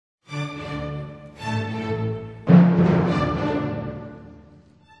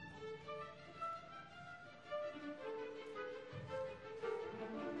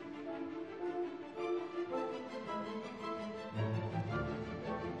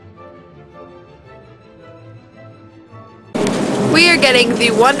We are getting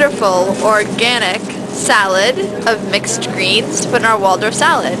the wonderful organic salad of mixed greens to put in our Waldorf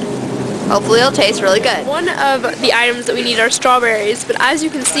salad. Hopefully it'll taste really good. One of the items that we need are strawberries, but as you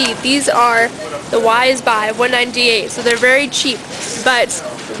can see, these are the Wise Buy, $1.98, so they're very cheap. But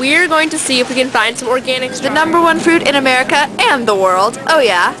we're going to see if we can find some organic strawberries. The #1 fruit in America and the world. Oh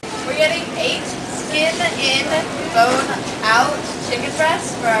yeah. We're getting 8 skin-in, bone-out chicken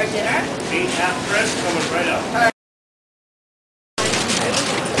breasts for our dinner. 8 half breasts coming right up.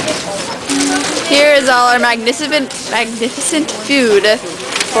 Here is all our magnificent food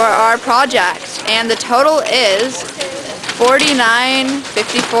for our project, and the total is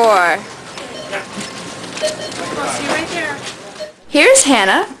 $49.54. Here's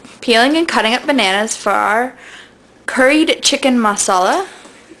Hannah peeling and cutting up bananas for our curried chicken masala.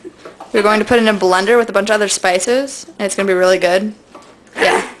 We're going to put in a blender with a bunch of other spices, and it's going to be really good.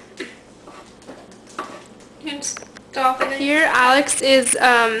 Yeah. Here Alex is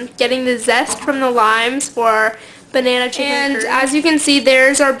getting the zest from the limes for banana chicken curry. And as you can see,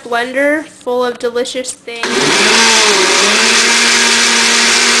 there's our blender full of delicious things.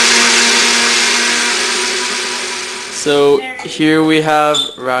 So here we have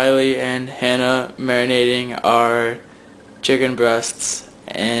Riley and Hannah marinating our chicken breasts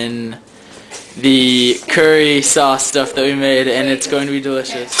in the curry sauce stuff that we made, and it's going to be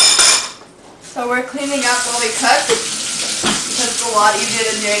delicious. So we're cleaning up while we cook, because it's a lot easier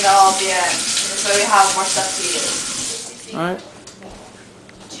than doing it all at the end. So we have more stuff to use. Alright.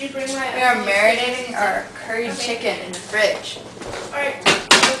 We are marinating our curried chicken in the fridge. Alright,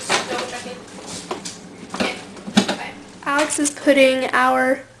 let's double check it. Okay. Alex is putting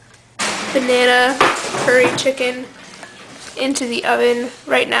our banana curry chicken into the oven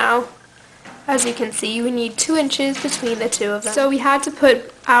right now. As you can see, we need 2 inches between the two of them. So we had to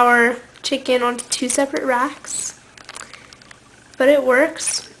put our chicken onto 2 separate racks. But it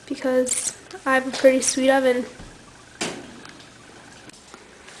works because I have a pretty sweet oven.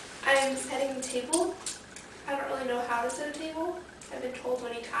 I'm setting the table. I don't really know how to set a table. I've been told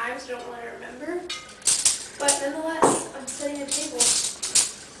many times, I don't really remember. But nonetheless, I'm setting a table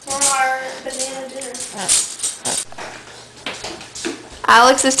for our banana dinner.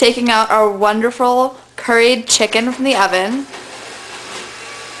 Alex is taking out our wonderful curried chicken from the oven.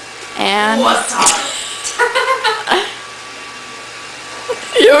 And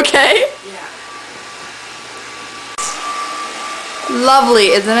you okay? Yeah. Lovely,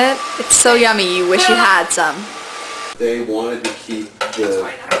 isn't it? It's so yummy, you wish you had some. They wanted to keep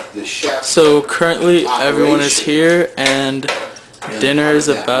the chef. So currently everyone is here and dinner is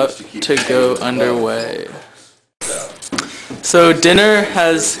about to go underway. So dinner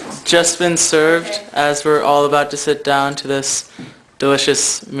has just been served as we're all about to sit down to this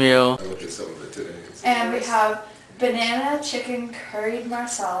delicious meal. And we have banana chicken curried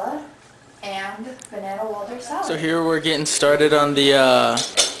marsala and banana Waldorf salad. So here we're getting started on the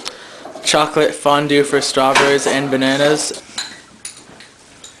chocolate fondue for strawberries and bananas.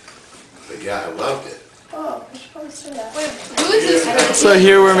 But yeah, I loved it. Oh, we should probably stir that. Who is this? So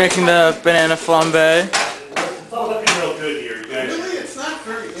here we're making the banana flambe. It's all looking real good here, you guys. Really, it's not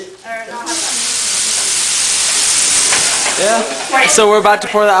very. Yeah. So we're about to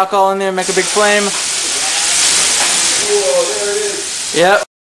pour the alcohol in there and make a big flame. Whoa, there it is. Yep.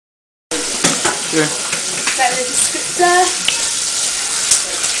 Sure.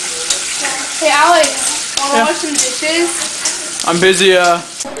 Hey Alex, wanna wash some dishes? I'm busy.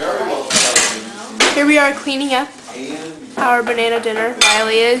 Here we are cleaning up our banana dinner.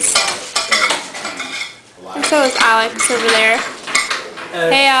 Riley is. And so is Alex over there.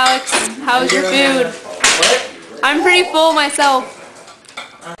 Hey Alex, how's your food? I'm pretty full myself.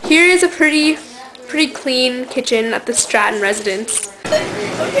 Here is a pretty clean kitchen at the Stratton residence.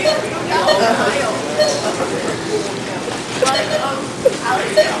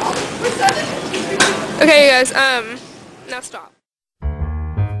 Okay you guys, now stop.